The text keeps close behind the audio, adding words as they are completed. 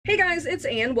guys, it's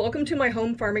Ann. Welcome to my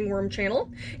home farming worm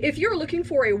channel. If you're looking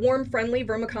for a worm-friendly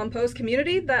vermicompost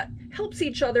community that helps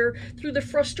each other through the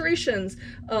frustrations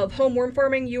of home worm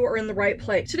farming, you are in the right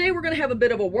place. Today we're going to have a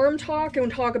bit of a worm talk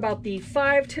and talk about the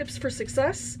 5 tips for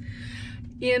success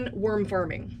in worm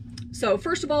farming. So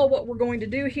first of all, what we're going to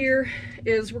do here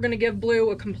is we're going to give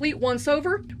Blue a complete once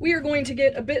over. We are going to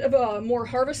get a bit of a more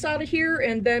harvest out of here,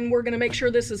 and then we're going to make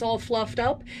sure this is all fluffed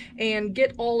up and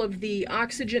get all of the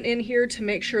oxygen in here to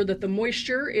make sure that the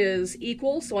moisture is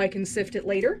equal so I can sift it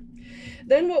later.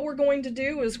 Then what we're going to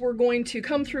do is we're going to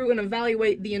come through and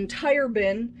evaluate the entire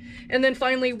bin, and then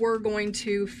finally we're going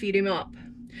to feed him up.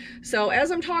 So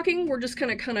as I'm talking, we're just going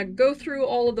to kind of go through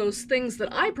all of those things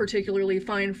that I particularly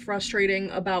find frustrating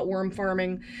about worm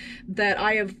farming that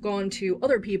I have gone to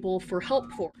other people for help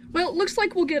for. Well, it looks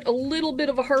like we'll get a little bit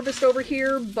of a harvest over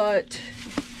here, but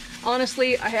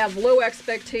honestly, I have low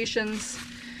expectations.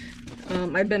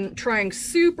 I've been trying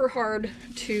super hard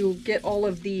to get all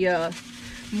of the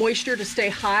moisture to stay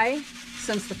high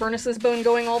since the furnace has been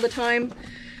going all the time.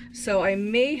 So I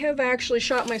may have actually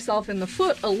shot myself in the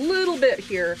foot a little bit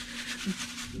here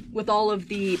with all of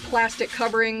the plastic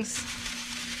coverings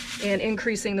and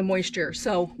increasing the moisture.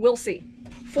 So we'll see.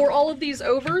 For all of these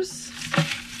overs,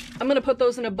 I'm going to put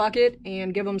those in a bucket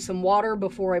and give them some water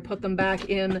before I put them back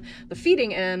in the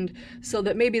feeding end so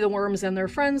that maybe the worms and their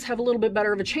friends have a little bit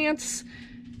better of a chance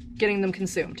getting them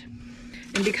consumed.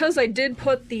 And because I did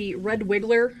put the red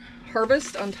wiggler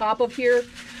harvest on top of here,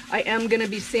 I am going to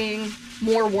be seeing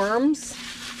more worms.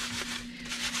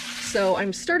 So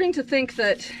I'm starting to think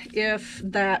that if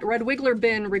that red wiggler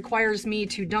bin requires me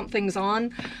to dump things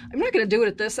on, I'm not going to do it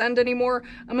at this end anymore.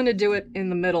 I'm going to do it in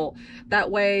the middle. That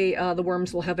way the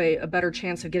worms will have a better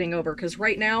chance of getting over, because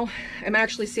right now I'm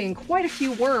actually seeing quite a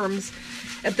few worms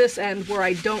at this end where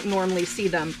I don't normally see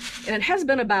them. And it has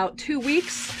been about 2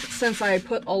 weeks since I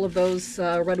put all of those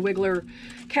red wiggler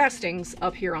castings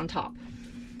up here on top.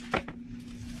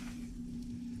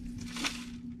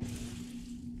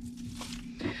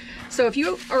 So if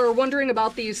you are wondering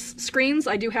about these screens,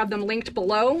 I do have them linked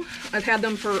below. I've had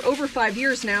them for over 5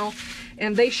 years now,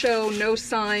 and they show no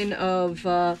sign of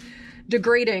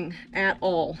degrading at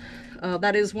all.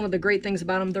 That is one of the great things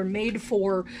about them. They're made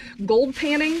for gold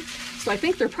panning, so I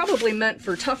think they're probably meant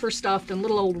for tougher stuff than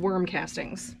little old worm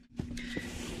castings.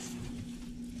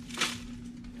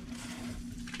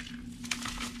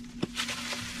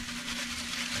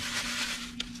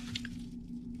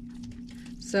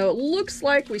 So it looks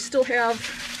like we still have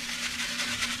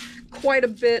quite a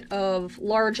bit of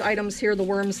large items here the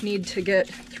worms need to get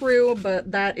through, but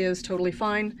that is totally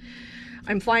fine.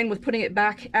 I'm fine with putting it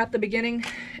back at the beginning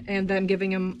and then giving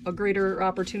them a greater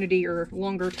opportunity or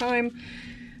longer time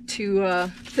to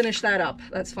finish that up.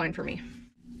 That's fine for me.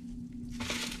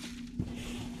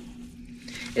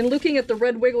 In looking at the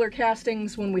red wiggler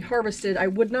castings when we harvested, I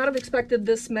would not have expected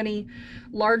this many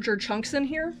larger chunks in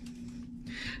here.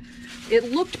 It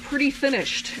looked pretty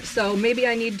finished, so maybe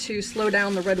I need to slow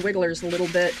down the red wigglers a little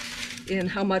bit in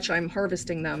how much I'm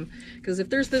harvesting them, because if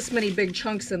there's this many big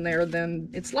chunks in there, then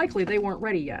it's likely they weren't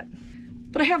ready yet.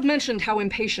 But I have mentioned how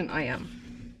impatient I am.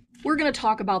 We're going to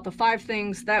talk about the 5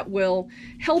 things that will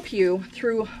help you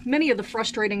through many of the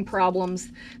frustrating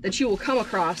problems that you will come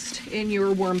across in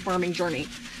your worm farming journey.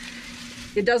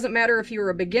 It doesn't matter if you're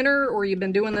a beginner or you've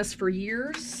been doing this for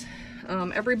years.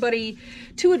 Everybody,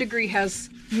 to a degree, has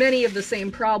many of the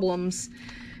same problems,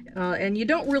 and you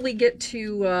don't really get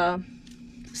to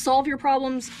solve your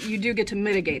problems, you do get to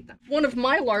mitigate them. One of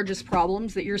my largest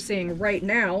problems that you're seeing right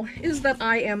now is that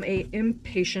I am an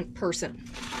impatient person.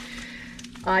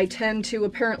 I tend to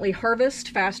apparently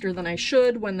harvest faster than I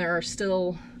should when there are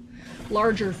still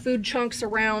larger food chunks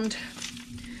around.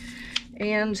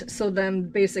 And so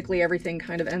then basically everything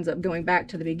kind of ends up going back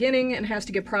to the beginning and has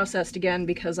to get processed again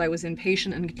because I was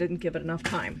impatient and didn't give it enough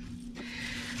time.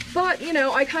 But, you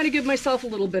know, I kind of give myself a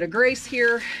little bit of grace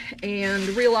here and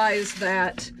realize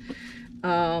that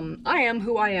I am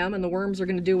who I am and the worms are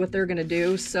going to do what they're going to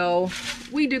do, so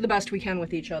we do the best we can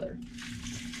with each other.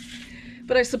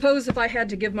 But I suppose if I had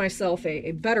to give myself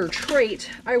a better trait,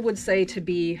 I would say to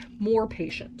be more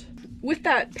patient. With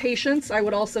that patience, I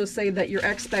would also say that your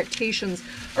expectations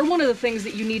are one of the things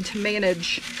that you need to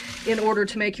manage in order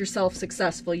to make yourself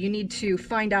successful. You need to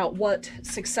find out what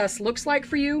success looks like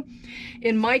for you.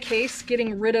 In my case,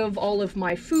 getting rid of all of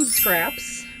my food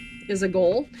scraps is a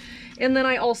goal. And then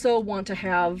I also want to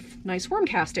have nice worm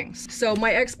castings. So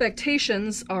my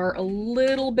expectations are a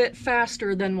little bit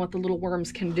faster than what the little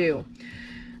worms can do.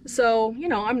 So, you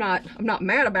know, I'm not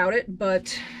mad about it,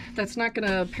 but that's not going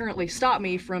to apparently stop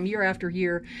me from year after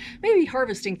year maybe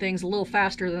harvesting things a little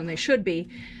faster than they should be.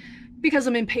 because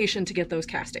I'm impatient to get those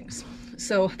castings.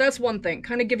 So that's one thing,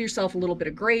 kind of give yourself a little bit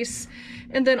of grace.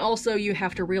 And then also you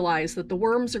have to realize that the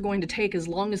worms are going to take as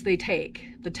long as they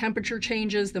take. The temperature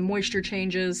changes, the moisture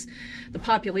changes, the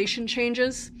population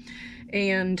changes.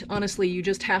 And honestly, you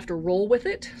just have to roll with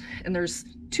it. And there's,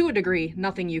 to a degree,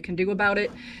 nothing you can do about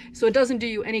it. So it doesn't do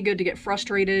you any good to get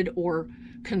frustrated or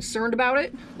concerned about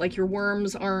it, like your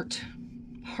worms aren't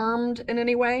harmed in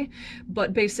any way,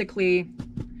 but basically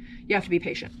you have to be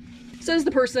patient. Says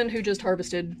the person who just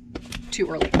harvested too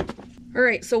early. All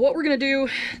right, so what we're gonna do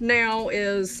now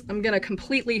is I'm gonna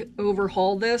completely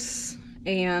overhaul this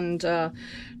and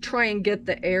try and get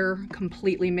the air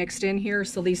completely mixed in here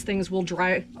so these things will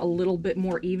dry a little bit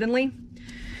more evenly.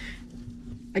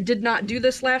 I did not do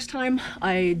this last time.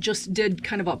 I just did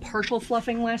kind of a partial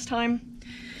fluffing last time.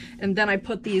 And then I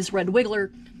put these red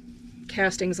wiggler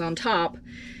castings on top.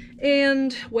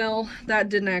 And, well, that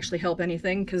didn't actually help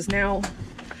anything because now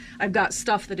I've got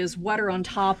stuff that is wetter on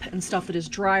top and stuff that is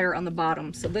drier on the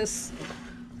bottom. So this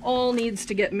all needs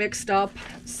to get mixed up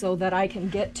so that I can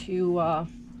get to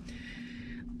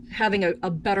having a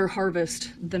better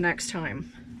harvest the next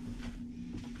time.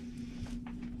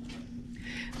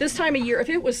 This time of year, if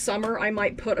it was summer, I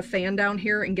might put a fan down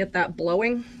here and get that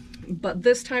blowing. But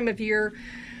this time of year,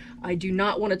 I do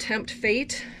not want to tempt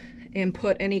fate and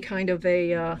put any kind of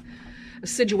a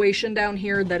situation down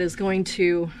here that is going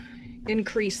to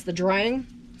increase the drying.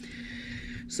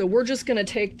 So we're just going to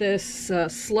take this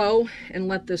slow and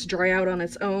let this dry out on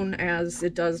its own as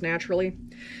it does naturally.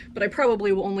 But I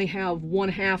probably will only have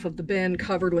 1/2 of the bin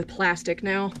covered with plastic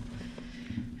now.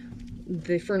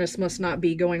 The furnace must not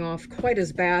be going off quite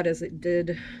as bad as it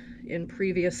did in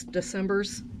previous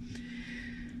Decembers.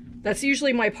 That's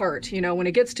usually my part, you know, when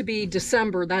it gets to be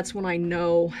December, that's when I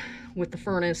know with the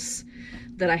furnace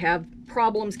that I have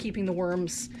problems keeping the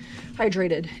worms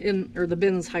hydrated, or the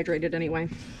bins hydrated anyway.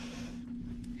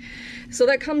 So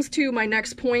that comes to my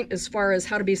next point as far as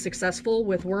how to be successful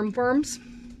with worm farms.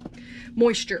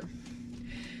 Moisture.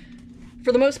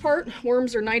 For the most part,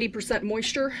 worms are 90%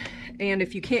 moisture, and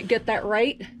if you can't get that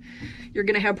right, you're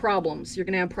gonna have problems. You're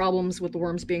gonna have problems with the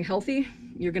worms being healthy.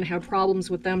 You're gonna have problems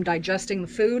with them digesting the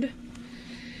food.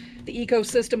 The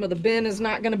ecosystem of the bin is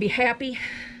not gonna be happy.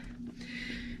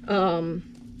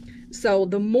 So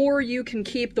the more you can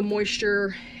keep the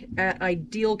moisture at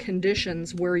ideal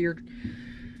conditions where you're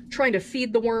trying to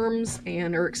feed the worms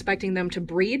and are expecting them to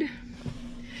breed,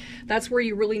 that's where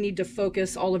you really need to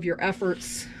focus all of your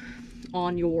efforts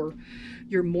on your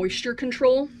moisture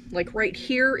control. Like right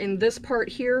here in this part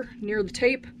here near the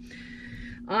tape,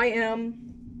 I am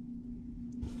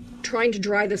trying to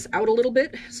dry this out a little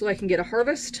bit so I can get a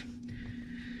harvest.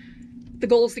 The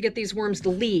goal is to get these worms to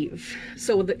leave,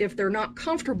 so that if they're not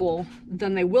comfortable,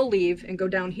 then they will leave and go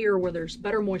down here where there's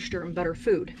better moisture and better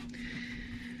food.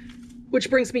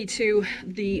 Which brings me to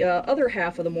the other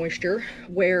half of the moisture,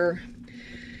 where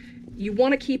you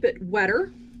want to keep it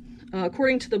wetter.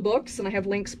 According to the books, and I have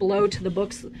links below to the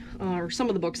books, or some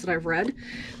of the books that I've read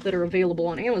that are available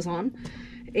on Amazon.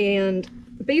 And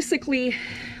basically,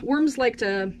 worms like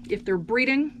to, if they're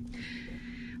breeding,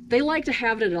 they like to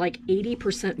have it at like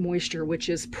 80% moisture, which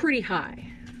is pretty high.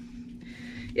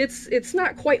 It's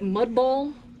not quite mud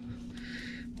ball,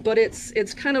 but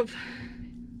it's kind of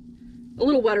a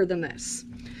little wetter than this.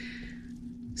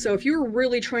 So if you're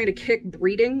really trying to kick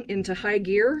breeding into high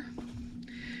gear,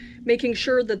 making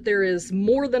sure that there is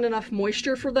more than enough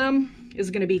moisture for them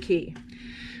is going to be key.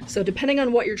 So depending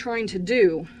on what you're trying to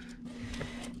do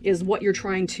is what you're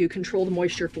trying to control the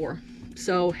moisture for.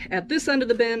 So at this end of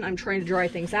the bin, I'm trying to dry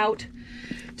things out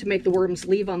to make the worms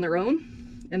leave on their own.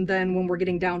 And then when we're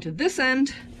getting down to this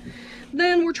end,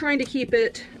 then we're trying to keep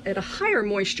it at a higher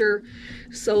moisture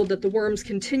so that the worms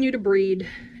continue to breed,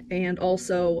 and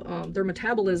also their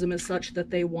metabolism is such that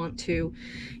they want to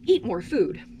eat more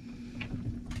food.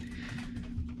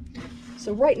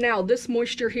 So right now, this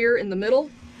moisture here in the middle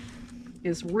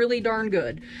is really darn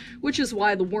good, which is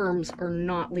why the worms are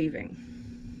not leaving.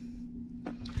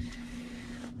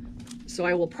 So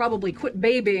I will probably quit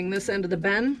babying this end of the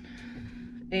bin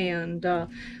and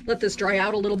let this dry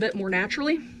out a little bit more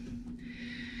naturally.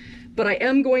 But I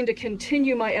am going to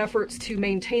continue my efforts to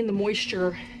maintain the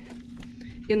moisture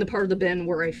in the part of the bin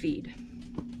where I feed.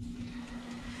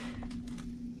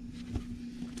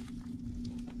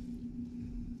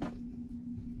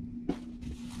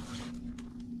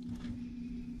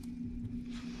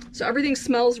 So everything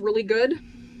smells really good,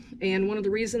 and one of the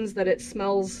reasons that it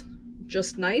smells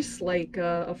just nice, like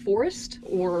a forest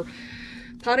or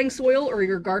potting soil or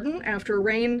your garden after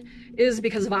rain, is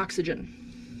because of oxygen.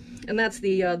 And that's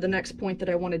the next point that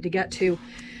I wanted to get to,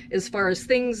 as far as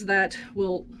things that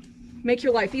will make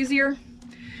your life easier,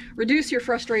 reduce your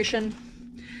frustration.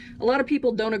 A lot of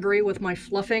people don't agree with my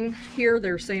fluffing here.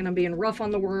 They're saying I'm being rough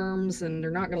on the worms and they're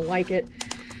not going to like it.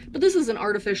 But this is an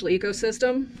artificial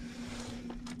ecosystem.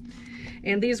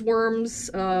 And these worms,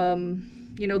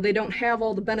 you know, they don't have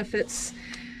all the benefits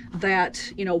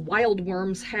that, you know, wild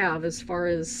worms have as far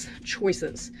as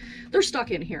choices. They're stuck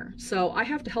in here. So I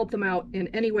have to help them out in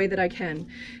any way that I can.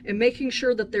 And making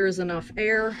sure that there is enough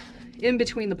air in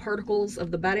between the particles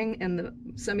of the bedding and the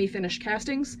semi-finished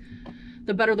castings,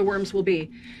 the better the worms will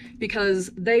be. Because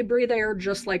they breathe air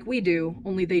just like we do,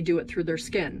 only they do it through their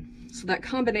skin. So that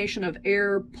combination of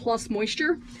air plus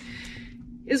moisture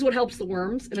is what helps the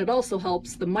worms, and it also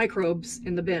helps the microbes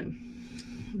in the bin.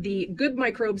 The good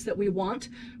microbes that we want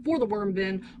for the worm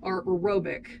bin are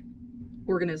aerobic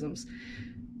organisms.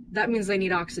 That means they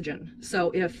need oxygen.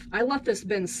 So if I let this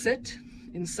bin sit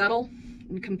and settle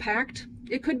and compact,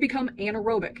 it could become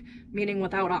anaerobic, meaning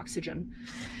without oxygen.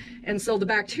 And so the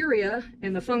bacteria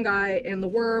and the fungi and the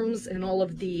worms and all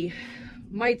of the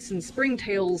mites and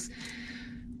springtails,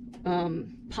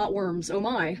 potworms, oh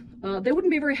my, they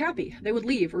wouldn't be very happy. They would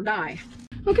leave or die.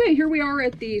 Okay, here we are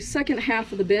at the second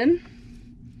half of the bin.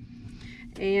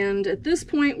 And at this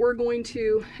point, we're going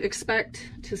to expect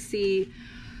to see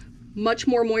much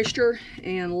more moisture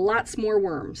and lots more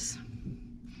worms.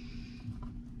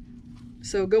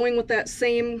 So going with that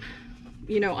same,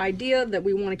 you know, idea that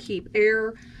we want to keep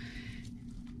air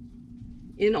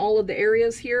in all of the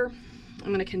areas here, I'm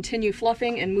going to continue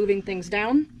fluffing and moving things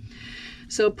down.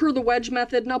 So per the wedge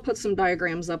method, and I'll put some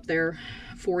diagrams up there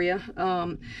for you,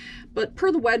 but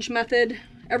per the wedge method,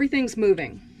 everything's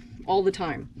moving all the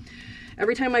time.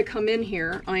 Every time I come in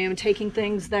here, I am taking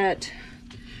things that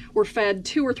were fed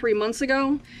 2 or 3 months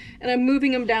ago, and I'm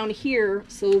moving them down here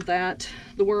so that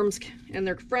the worms and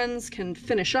their friends can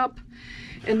finish up,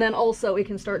 and then also it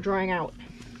can start drying out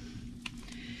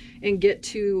and get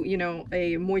to, you know,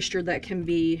 a moisture that can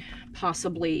be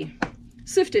possibly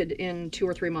sifted in 2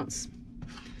 or 3 months.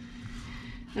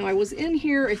 Now I was in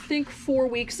here, I think 4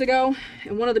 weeks ago,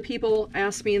 and one of the people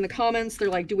asked me in the comments, they're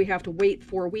like, do we have to wait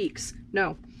 4 weeks?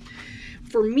 No.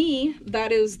 For me,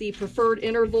 that is the preferred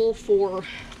interval for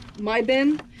my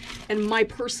bin, and my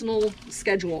personal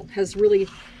schedule has really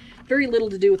very little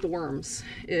to do with the worms.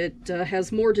 It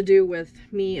has more to do with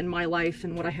me and my life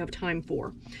and what I have time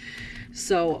for.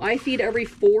 So I feed every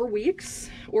 4 weeks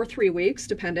or 3 weeks,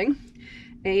 depending.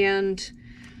 And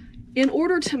in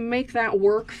order to make that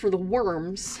work for the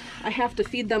worms, I have to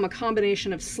feed them a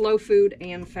combination of slow food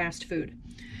and fast food.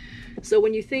 So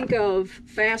when you think of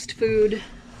fast food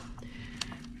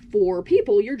for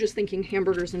people, you're just thinking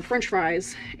hamburgers and french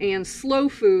fries. And slow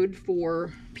food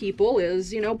for people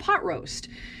is, you know, pot roast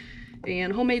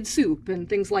and homemade soup and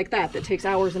things like that that takes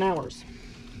hours and hours.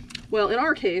 Well, in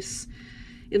our case,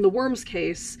 in the worms'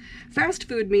 case, fast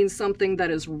food means something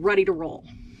that is ready to roll.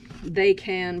 They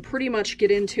can pretty much get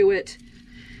into it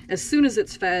as soon as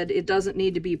it's fed. It doesn't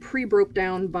need to be pre-broke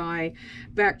down by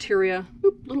bacteria.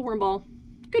 Oop, little worm ball.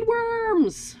 Good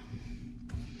worms!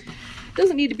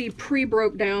 Doesn't need to be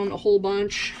pre-broke down a whole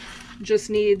bunch. Just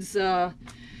needs the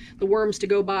worms to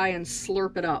go by and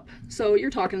slurp it up. So you're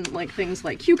talking like things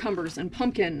like cucumbers and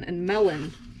pumpkin and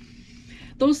melon.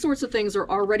 Those sorts of things are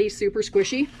already super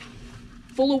squishy,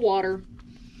 full of water,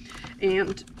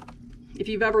 and if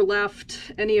you've ever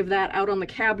left any of that out on the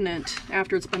cabinet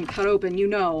after it's been cut open, you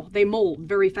know they mold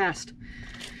very fast.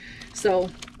 So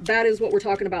that is what we're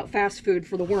talking about, fast food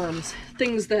for the worms,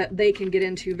 things that they can get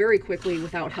into very quickly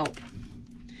without help.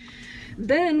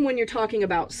 Then when you're talking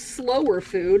about slower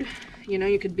food, you know,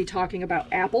 you could be talking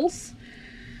about apples.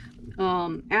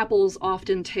 Apples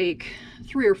often take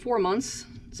 3 or 4 months,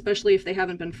 especially if they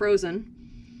haven't been frozen.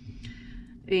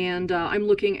 And I'm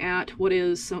looking at what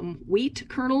is some wheat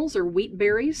kernels or wheat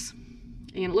berries.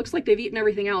 And it looks like they've eaten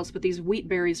everything else, but these wheat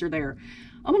berries are there.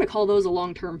 I'm going to call those a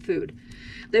long-term food.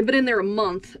 They've been in there a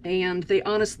month, and they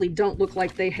honestly don't look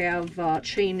like they have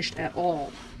changed at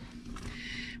all.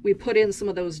 We put in some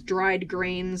of those dried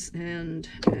grains, and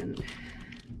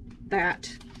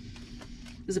that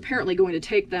is apparently going to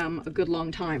take them a good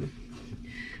long time.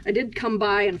 I did come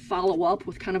by and follow up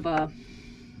with kind of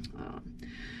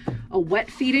a wet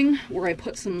feeding where I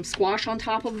put some squash on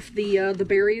top of the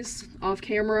berries off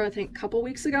camera, I think a couple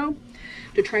weeks ago,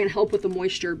 to try and help with the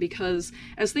moisture, because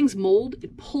as things mold,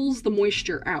 it pulls the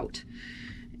moisture out.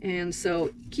 And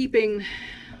so keeping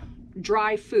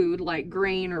dry food like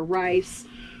grain or rice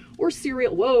or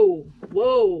cereal, whoa,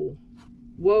 whoa,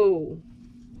 whoa,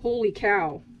 holy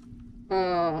cow.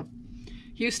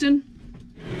 Houston,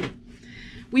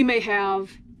 we may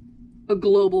have a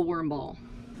global worm ball.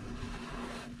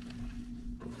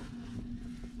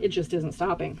 it just isn't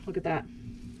stopping. Look at that.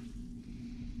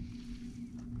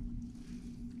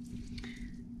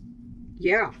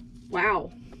 Yeah,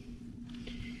 wow.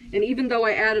 And even though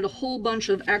I added a whole bunch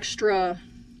of extra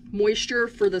moisture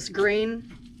for this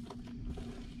grain,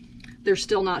 they're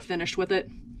still not finished with it.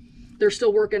 They're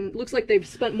still working. Looks like they've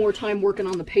spent more time working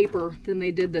on the paper than they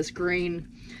did this grain.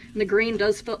 And the grain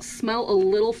does smell a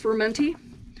little fermenty.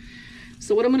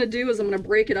 So what I'm gonna do is I'm gonna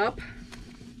break it up.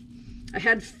 I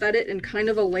had fed it in kind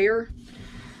of a layer.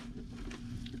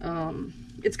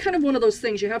 It's kind of one of those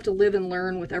things you have to live and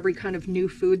learn with every kind of new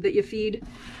food that you feed.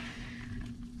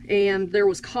 And there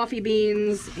was coffee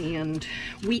beans and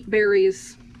wheat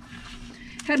berries.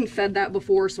 Hadn't fed that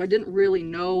before, so I didn't really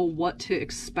know what to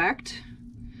expect.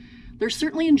 They're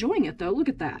certainly enjoying it though, look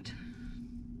at that.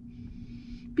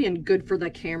 Being good for the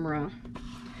camera.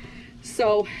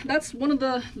 So that's one of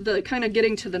the kind of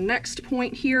getting to the next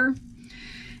point here,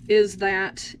 is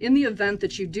that in the event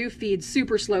that you do feed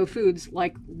super slow foods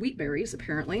like wheat berries,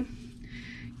 apparently,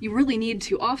 you really need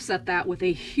to offset that with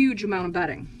a huge amount of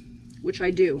bedding, which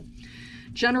I do.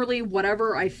 Generally,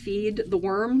 whatever I feed the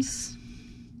worms,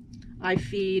 I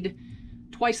feed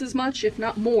twice as much, if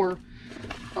not more,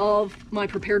 of my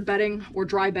prepared bedding or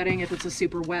dry bedding if it's a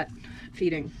super wet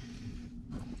feeding.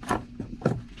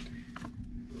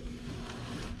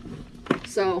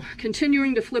 So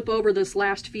continuing to flip over this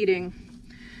last feeding.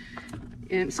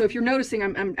 And so if you're noticing,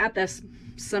 I'm at this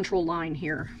central line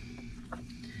here.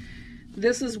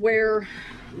 This is where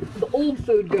the old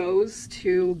food goes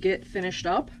to get finished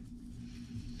up.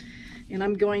 And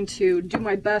I'm going to do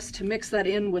my best to mix that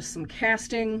in with some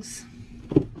castings.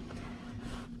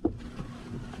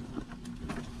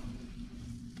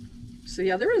 So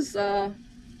yeah, there is a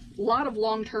lot of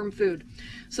long-term food.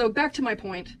 So back to my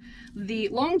point, the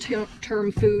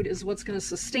long-term food is what's going to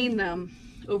sustain them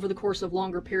over the course of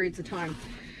longer periods of time.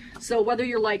 So whether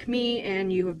you're like me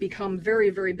and you have become very,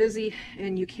 very busy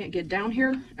and you can't get down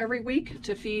here every week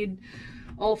to feed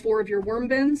all 4 of your worm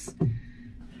bins,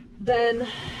 then,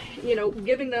 you know,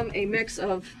 giving them a mix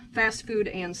of fast food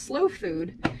and slow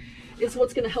food is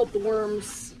what's going to help the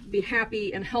worms be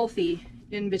happy and healthy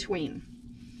in between.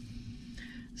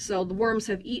 So the worms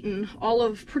have eaten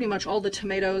pretty much all the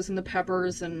tomatoes and the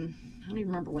peppers, and I don't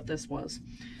even remember what this was.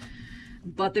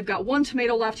 But they've got 1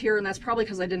 tomato left here, and that's probably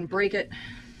because I didn't break it.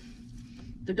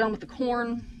 They're done with the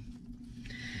corn.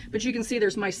 But you can see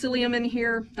there's mycelium in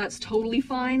here. That's totally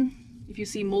fine. If you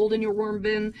see mold in your worm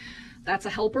bin, that's a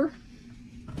helper.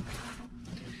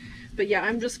 But yeah,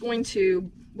 I'm just going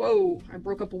to, whoa, I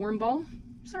broke up a worm ball.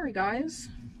 Sorry, guys.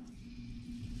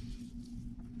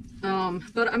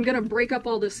 But I'm gonna break up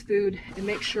all this food and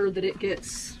make sure that it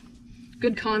gets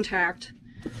good contact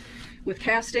with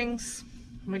castings.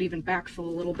 I might even backfill a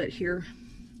little bit here.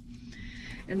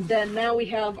 And then now we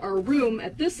have our room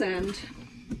at this end,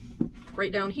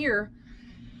 right down here,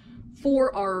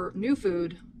 for our new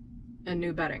food and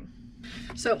new bedding.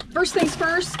 So first things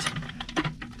first,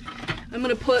 I'm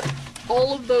gonna put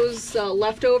all of those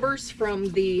leftovers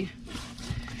from the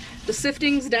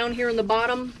siftings down here in the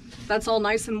bottom. That's all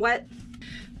nice and wet.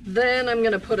 Then I'm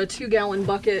gonna put a 2-gallon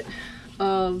bucket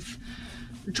of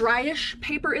dryish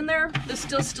paper in there. This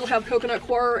does still have coconut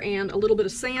coir and a little bit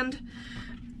of sand,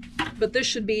 but this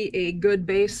should be a good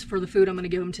base for the food I'm gonna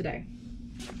give them today.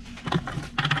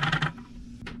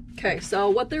 Okay, so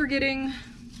what they're getting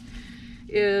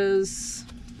is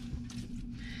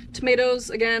tomatoes.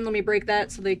 Again, let me break that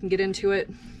so they can get into it.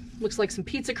 Looks like some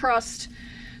pizza crust,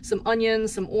 some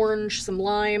onions, some orange, some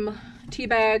lime, tea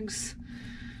bags.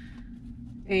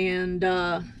 And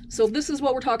so this is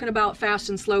what we're talking about, fast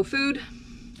and slow food.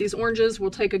 These oranges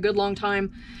will take a good long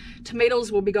time.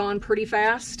 Tomatoes will be gone pretty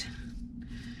fast.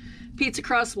 Pizza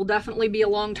crust will definitely be a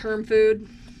long-term food.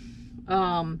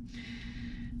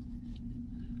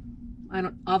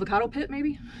 Avocado pit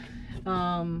maybe,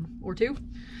 or 2.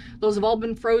 Those have all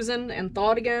been frozen and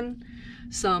thawed again.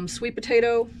 Some sweet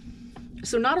potato.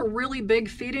 So not a really big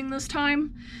feeding this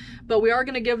time, but we are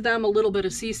gonna give them a little bit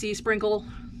of CC sprinkle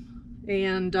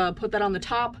and put that on the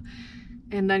top,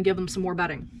 and then give them some more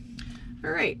bedding.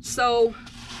 All right, so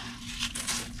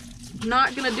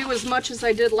not gonna do as much as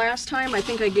I did last time. I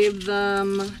think I gave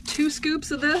them 2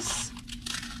 scoops of this.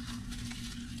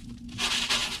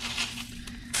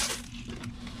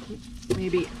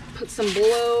 Maybe put some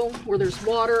below where there's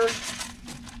water.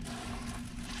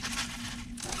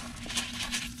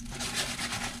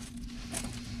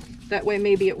 That way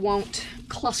maybe it won't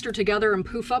cluster together and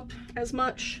poof up as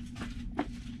much.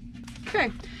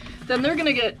 Okay, then they're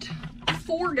gonna get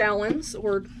 4 gallons,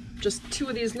 or just 2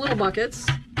 of these little buckets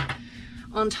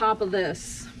on top of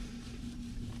this.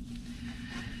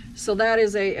 So that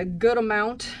is a good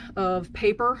amount of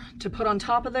paper to put on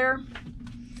top of there.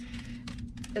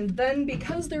 And then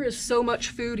because there is so much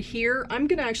food here, I'm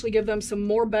gonna actually give them some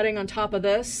more bedding on top of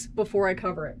this before I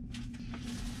cover it.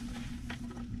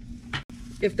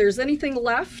 If there's anything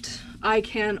left, I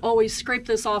can always scrape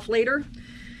this off later,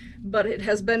 but it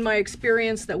has been my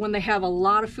experience that when they have a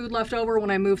lot of food left over, when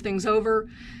I move things over,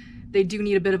 they do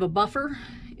need a bit of a buffer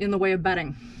in the way of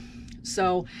bedding.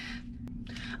 So,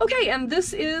 okay, and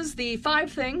this is the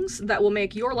 5 things that will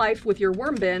make your life with your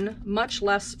worm bin much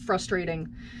less frustrating.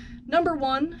 Number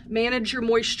 1, manage your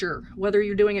moisture. Whether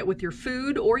you're doing it with your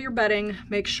food or your bedding,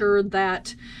 make sure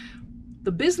that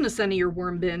the business end of your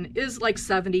worm bin is like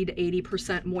 70 to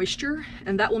 80% moisture,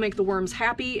 and that will make the worms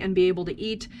happy and be able to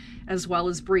eat as well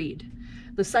as breed.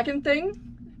 The second thing,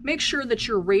 make sure that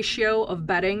your ratio of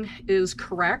bedding is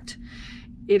correct.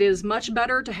 It is much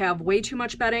better to have way too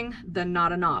much bedding than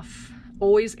not enough.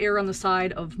 Always err on the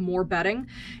side of more bedding.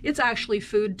 It's actually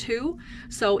food too,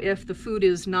 so if the food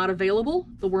is not available,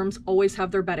 the worms always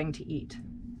have their bedding to eat.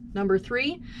 Number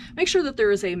 3, make sure that there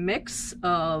is a mix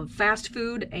of fast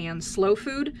food and slow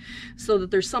food so that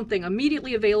there's something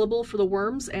immediately available for the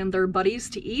worms and their buddies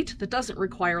to eat that doesn't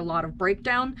require a lot of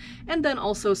breakdown, and then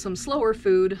also some slower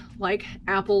food like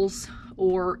apples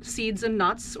or seeds and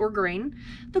nuts or grain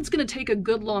that's going to take a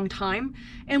good long time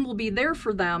and will be there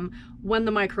for them when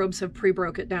the microbes have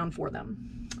pre-broke it down for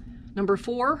them. Number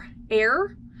 4,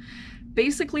 air.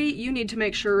 Basically, you need to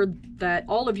make sure that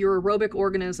all of your aerobic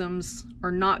organisms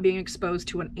are not being exposed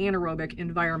to an anaerobic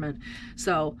environment.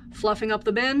 So fluffing up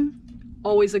the bin,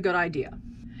 always a good idea.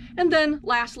 And then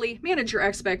lastly, manage your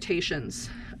expectations.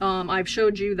 I've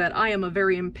showed you that I am a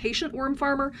very impatient worm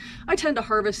farmer. I tend to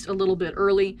harvest a little bit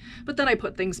early, but then I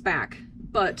put things back.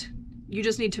 But you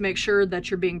just need to make sure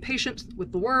that you're being patient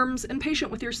with the worms and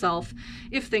patient with yourself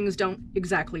if things don't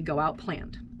exactly go out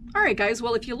planned. Alright guys,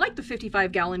 well if you like the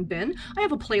 55-gallon bin, I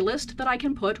have a playlist that I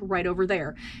can put right over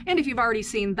there. And if you've already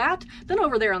seen that, then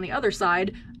over there on the other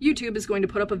side, YouTube is going to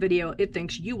put up a video it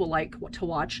thinks you will like to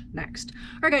watch next.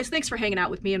 Alright guys, thanks for hanging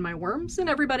out with me and my worms, and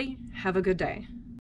everybody, have a good day.